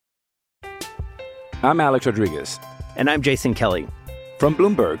I'm Alex Rodriguez. And I'm Jason Kelly. From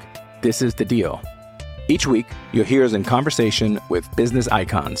Bloomberg, this is The Deal. Each week, you'll hear us in conversation with business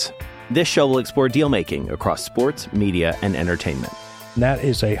icons. This show will explore deal-making across sports, media, and entertainment. That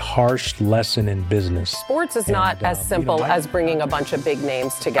is a harsh lesson in business. Sports is not as simple as bringing a bunch of big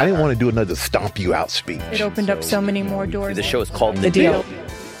names together. I didn't want to do another stomp you out speech. It opened up so many more doors. The show is called The Deal.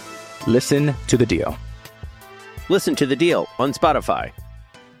 Listen to The Deal. Listen to The Deal on Spotify.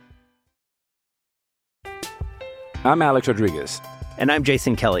 I'm Alex Rodriguez. And I'm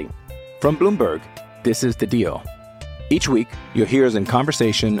Jason Kelly. From Bloomberg, this is The Deal. Each week, you'll hear us in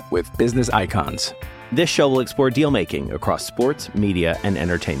conversation with business icons. This show will explore deal-making across sports, media, and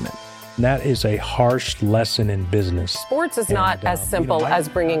entertainment. That is a harsh lesson in business. Sports is not as simple as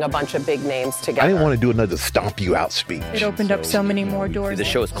bringing a bunch of big names together. I didn't want to do another stomp you out speech. It opened up so many more doors. The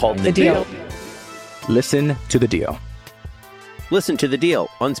show is called The Deal. Listen to The Deal. Listen to The Deal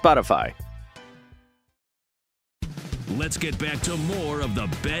on Spotify. Let's get back to more of the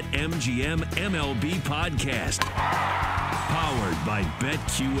BetMGM MLB podcast. Powered by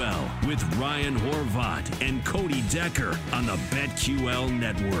BetQL with Ryan Horvat and Cody Decker on the BetQL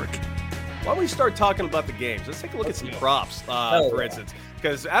network. Why don't we start talking about the games? Let's take a look at some props, for instance.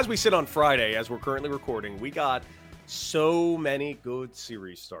 Because as we sit on Friday, as we're currently recording, we got so many good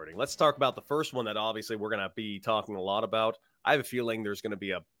series starting. Let's talk about the first one that obviously we're going to be talking a lot about. I have a feeling there's going to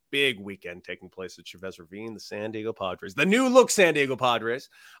be a big weekend taking place at Chavez Ravine, the San Diego Padres, the new look San Diego Padres.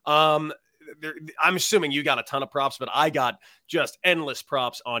 I'm assuming you got a ton of props, but I got just endless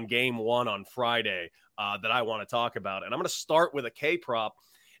props on game one on Friday that I want to talk about. And I'm going to start with a K prop.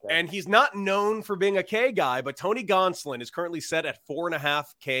 And he's not known for being a K guy, but Tony Gonsolin is currently set at 4.5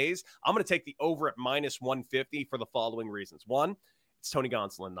 Ks. I'm going to take the over at minus 150 for the following reasons. One, it's Tony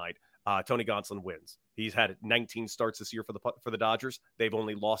Gonsolin night. Tony Gonsolin wins. He's had 19 starts this year for the Dodgers. They've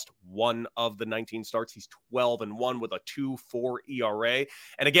only lost one of the 19 starts. He's 12-1 with a 2.4 ERA.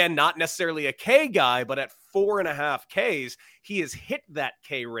 And again, not necessarily a K guy, but at 4.5 Ks, he has hit that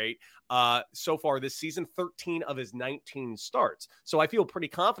K rate so far this season, 13 of his 19 starts. So I feel pretty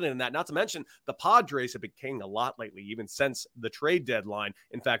confident in that. Not to mention, the Padres have been K'ing a lot lately, even since the trade deadline.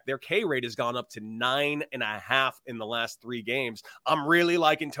 In fact, their K rate has gone up to 9.5 in the last 3 games. I'm really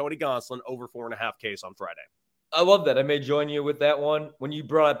liking Tony Gonsolin over 4.5 Ks on Friday. I love that. I may join you with that one. When you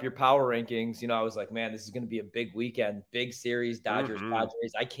brought up your power rankings, I was like, man, this is going to be a big weekend, big series, Dodgers,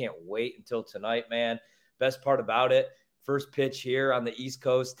 Padres. I can't wait until tonight, man. Best part about it, first pitch here on the East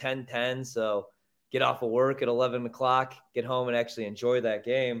Coast, 10:10. So get off of work at 11 o'clock, get home and actually enjoy that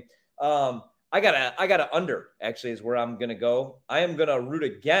game. I got a under, actually, is where I'm going to go. I am going to root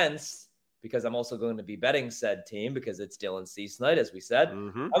against, because I'm also going to be betting said team because it's Dylan Cease night, as we said.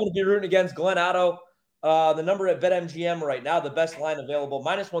 I'm going to be rooting against Glenn Otto. The number at BetMGM right now, the best line available,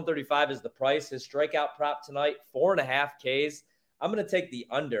 minus 135 is the price. His strikeout prop tonight, 4.5 Ks. I'm going to take the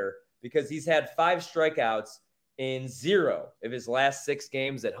under because he's had 5 strikeouts in 0 of his last 6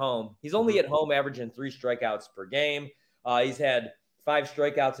 games at home. He's only at home averaging 3 strikeouts per game. He's had 5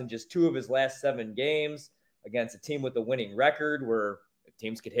 strikeouts in just 2 of his last 7 games against a team with a winning record where if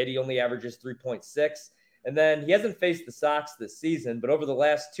teams could hit, he only averages 3.6. And then he hasn't faced the Sox this season, but over the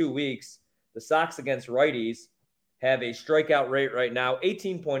last 2 weeks, the Sox against righties have a strikeout rate right now,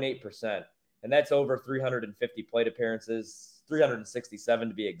 18.8%. And that's over 350 plate appearances, 367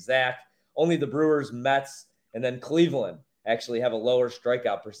 to be exact. Only the Brewers, Mets, and then Cleveland actually have a lower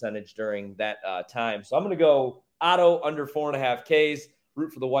strikeout percentage during that time. So I'm going to go Otto under 4.5 Ks,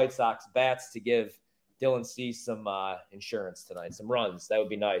 root for the White Sox bats to give Dylan Cease some insurance tonight, some runs. That would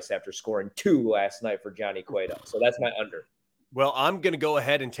be nice after scoring 2 last night for Johnny Cueto. So that's my under. Well, I'm going to go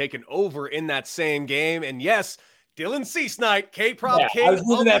ahead and take an over in that same game. And yes, Dylan Cease night, K-Prop King of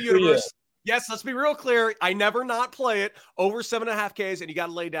the universe. Yes, let's be real clear. I never not play it over 7.5 Ks, and you got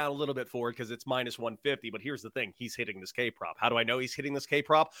to lay down a little bit for it because it's minus 150. But here's the thing. He's hitting this K-prop. How do I know he's hitting this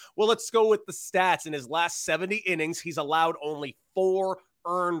K-prop? Well, let's go with the stats. In his last 70 innings, he's allowed only 4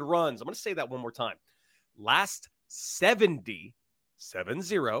 earned runs. I'm going to say that one more time. Last 70,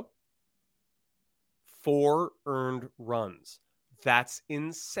 4 earned runs. That's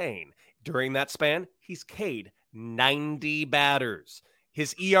insane. During that span, he's K'd 90 batters.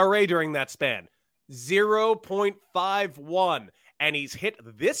 His ERA during that span, 0.51. And he's hit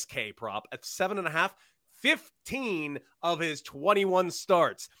this K-prop at 7.5, 15 of his 21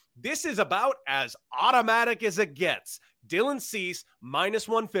 starts. This is about as automatic as it gets. Dylan Cease, minus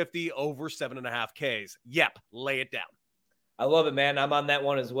 150 over 7.5 Ks. Yep, lay it down. I love it, man. I'm on that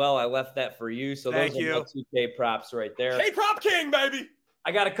one as well. I left that for you. So Thank those you. are my 2 K props right there. K-prop king, baby.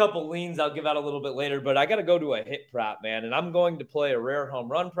 I got a couple leans I'll give out a little bit later, but I got to go to a hit prop, man. And I'm going to play a rare home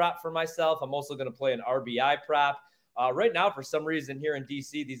run prop for myself. I'm also going to play an RBI prop. Right now, for some reason here in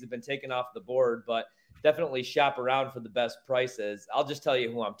DC, these have been taken off the board, but definitely shop around for the best prices. I'll just tell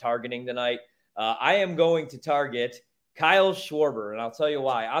you who I'm targeting tonight. I am going to target Kyle Schwarber, and I'll tell you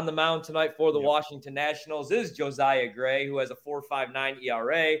why. On the mound tonight for the Washington Nationals is Josiah Gray, who has a 4.59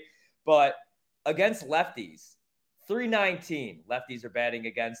 ERA, but against lefties, 3.19 lefties are batting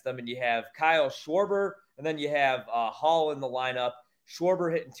against them, and you have Kyle Schwarber, and then you have Hall in the lineup.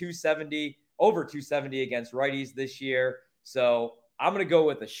 Schwarber hitting 270, over 270 against righties this year. So I'm going to go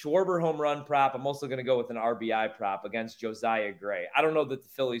with a Schwarber home run prop. I'm also going to go with an RBI prop against Josiah Gray. I don't know that the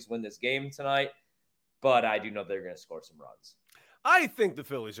Phillies win this game tonight, but I do know they're going to score some runs. I think the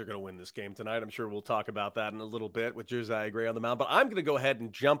Phillies are going to win this game tonight. I'm sure we'll talk about that in a little bit with Josiah Gray on the mound, but I'm going to go ahead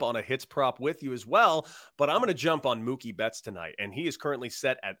and jump on a hits prop with you as well, but I'm going to jump on Mookie Betts tonight, and he is currently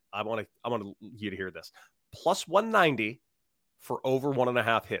set at, I want you to hear this, plus 190 for over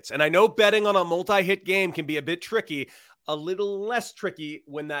 1.5 hits. And I know betting on a multi-hit game can be a bit tricky, a little less tricky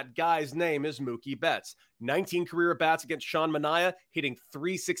when that guy's name is Mookie Betts. 19 career at-bats against Sean Manaea, hitting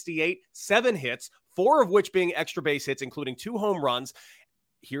 368, 7 hits, 4 of which being extra base hits, including 2 home runs.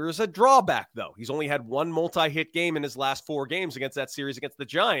 Here's a drawback, though. He's only had 1 multi-hit game in his last 4 games against that series against the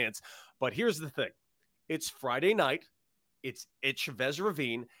Giants. But here's the thing. It's Friday night. It's at Chavez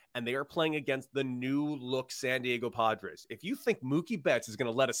Ravine, and they are playing against the new-look San Diego Padres. If you think Mookie Betts is going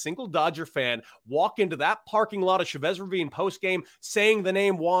to let a single Dodger fan walk into that parking lot of Chavez Ravine postgame saying the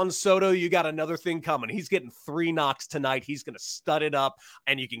name Juan Soto, you got another thing coming. He's getting 3 knocks tonight. He's going to stud it up,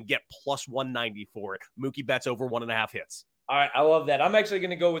 and you can get plus 190 for it. Mookie Betts over 1.5 hits. All right, I love that. I'm actually going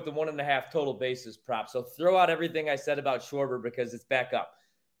to go with the 1.5 total bases prop. So throw out everything I said about Schwarber because it's back up.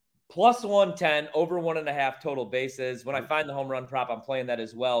 Plus 110, over 1.5 total bases. When I find the home run prop, I'm playing that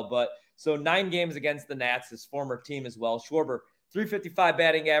as well. But so 9 games against the Nats, his former team as well. Schwarber, 355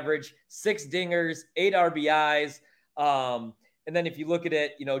 batting average, 6 dingers, 8 RBIs. And then if you look at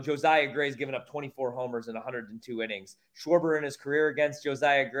it, Josiah Gray's given up 24 homers in 102 innings. Schwarber in his career against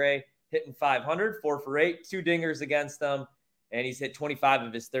Josiah Gray, hitting 500, 4 for 8, 2 dingers against them. And he's hit 25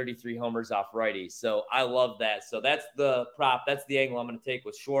 of his 33 homers off righties. So I love that. So that's the prop. That's the angle I'm going to take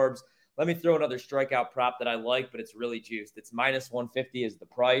with Schwarbs. Let me throw another strikeout prop that I like, but it's really juiced. It's minus 150 is the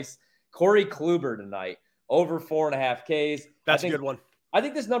price. Corey Kluber tonight, over 4.5 Ks. That's a good one. I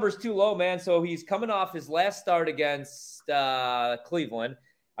think this number is too low, man. So he's coming off his last start against Cleveland.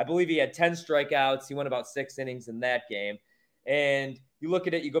 I believe he had 10 strikeouts. He went about 6 innings in that game. And you look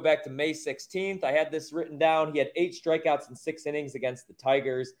at it, you go back to May 16th. I had this written down. He had 8 strikeouts in 6 innings against the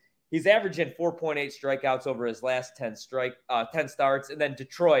Tigers. He's averaging 4.8 strikeouts over his last 10 starts. And then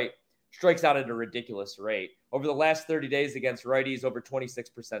Detroit strikes out at a ridiculous rate. Over the last 30 days against righties, over 26%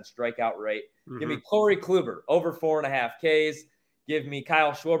 strikeout rate. Mm-hmm. Give me Corey Kluber, over 4.5 Ks. Give me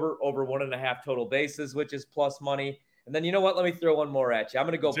Kyle Schwarber, over 1.5 total bases, which is plus money. And then you know what? Let me throw one more at you. I'm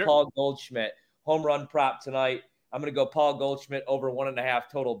going to go Paul Goldschmidt, home run prop tonight. I'm going to go Paul Goldschmidt over 1.5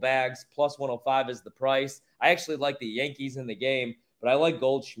 total bags, plus 105 is the price. I actually like the Yankees in the game, but I like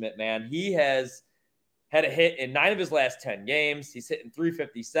Goldschmidt, man. He has had a hit in 9 of his last 10 games. He's hitting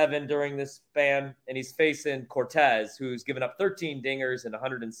 357 during this span, and he's facing Cortez, who's given up 13 dingers in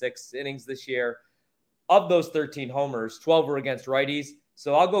 106 innings this year. Of those 13 homers, 12 were against righties.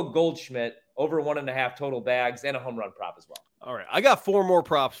 So I'll go Goldschmidt over 1.5 total bags and a home run prop as well. All right. I got 4 more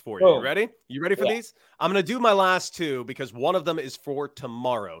props for you. You ready? You ready for these? I'm going to do my last 2 because one of them is for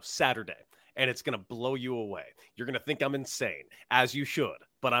tomorrow, Saturday, and it's going to blow you away. You're going to think I'm insane, as you should,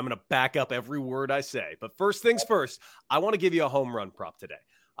 but I'm going to back up every word I say. But first things first, I want to give you a home run prop today.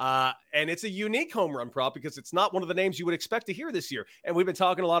 And it's a unique home run prop because it's not one of the names you would expect to hear this year. And we've been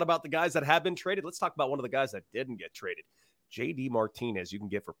talking a lot about the guys that have been traded. Let's talk about one of the guys that didn't get traded. JD Martinez, you can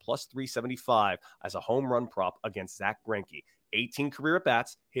get for plus 375 as a home run prop against Zach Greinke. 18 career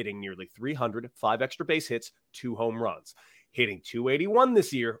at-bats, hitting nearly 300, 5 extra base hits, 2 home runs. Hitting 281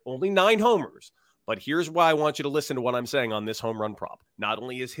 this year, only 9 homers. But here's why I want you to listen to what I'm saying on this home run prop. Not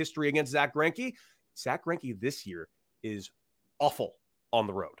only is history against Zach Greinke this year is awful on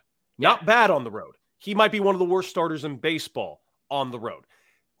the road. Not bad on the road. He might be one of the worst starters in baseball on the road.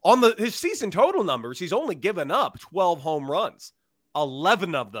 On his season total numbers, he's only given up 12 home runs.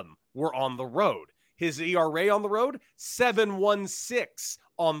 11 of them were on the road. His ERA on the road, 7.16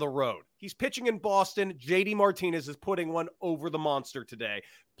 on the road. He's pitching in Boston. JD Martinez is putting one over the monster today,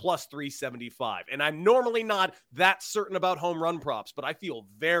 plus 375. And I'm normally not that certain about home run props, but I feel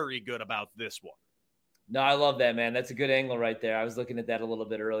very good about this one. No, I love that, man. That's a good angle right there. I was looking at that a little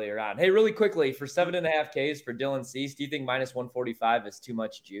bit earlier on. Hey, really quickly, for 7.5 Ks for Dylan Cease, do you think minus 145 is too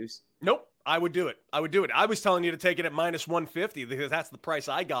much juice? Nope. I would do it. I was telling you to take it at minus 150 because that's the price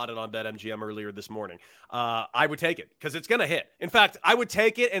I got it on BetMGM earlier this morning. I would take it because it's going to hit. In fact, I would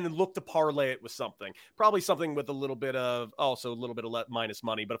take it and then look to parlay it with something. Probably something with a little bit of minus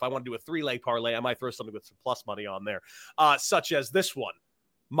money. But if I want to do a 3-leg parlay, I might throw something with some plus money on there, such as this one.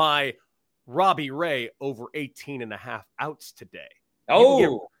 My Robbie Ray over 18.5 outs today.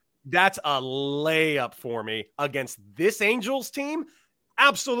 Oh, that's a layup for me against this Angels team.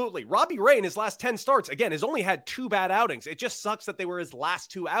 Absolutely. Robbie Ray in his last 10 starts, again, has only had 2 bad outings. It just sucks that they were his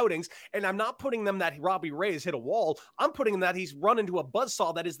last 2 outings. And I'm not putting them that Robbie Ray has hit a wall. I'm putting him that he's run into a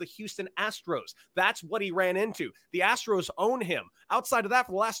buzzsaw that is the Houston Astros. That's what he ran into. The Astros own him. Outside of that,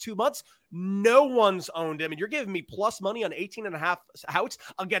 for the last 2 months, no one's owned him. And you're giving me plus money on 18.5 outs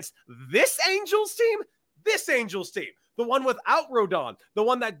against this Angels team? This Angels team. The one without Rodon, the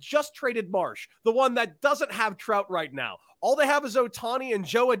one that just traded Marsh, the one that doesn't have Trout right now. All they have is Ohtani and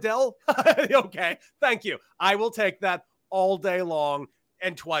Joe Adell. Okay, thank you. I will take that all day long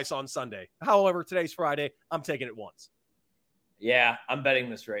and twice on Sunday. However, today's Friday. I'm taking it once. Yeah, I'm betting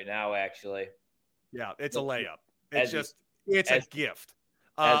this right now, actually. Yeah, it's a layup. It's a gift.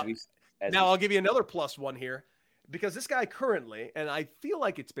 Now, I'll give you another plus one here because this guy currently, and I feel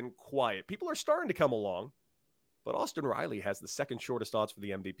like it's been quiet, people are starting to come along. But Austin Riley has the second shortest odds for the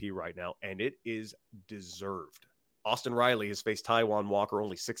MVP right now, and it is deserved. Austin Riley has faced Taijuan Walker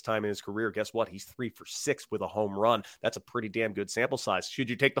only 6 times in his career. Guess what? He's 3 for 6 with a home run. That's a pretty damn good sample size. Should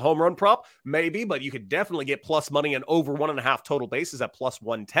you take the home run prop? Maybe, but you could definitely get plus money and over 1.5 total bases at plus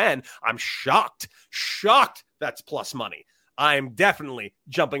 110. I'm shocked that's plus money. I'm definitely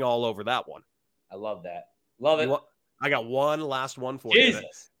jumping all over that one. I love that. Love it. I got one last one for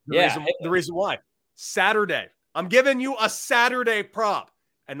Jesus. you. The reason why. Saturday. I'm giving you a Saturday prop.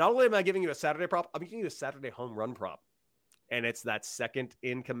 And not only am I giving you a Saturday prop, I'm giving you a Saturday home run prop. And it's that second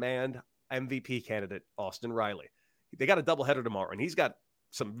in command MVP candidate, Austin Riley. They got a doubleheader tomorrow, and he's got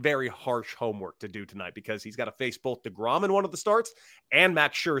some very harsh homework to do tonight because he's got to face both DeGrom in one of the starts and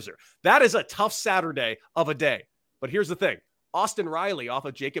Max Scherzer. That is a tough Saturday of a day. But here's the thing. Austin Riley off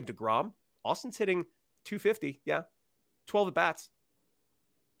of Jacob DeGrom. Austin's hitting 250. Yeah. 12 at-bats.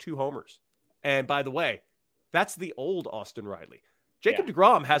 2 homers. And by the way, that's the old Austin Riley. Jacob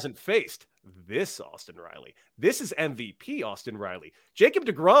DeGrom hasn't faced this Austin Riley. This is MVP Austin Riley. Jacob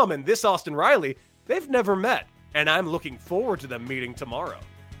DeGrom and this Austin Riley, they've never met. And I'm looking forward to them meeting tomorrow.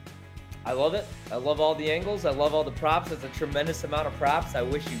 I love it. I love all the angles. I love all the props. That's a tremendous amount of props. I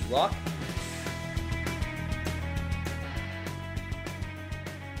wish you luck.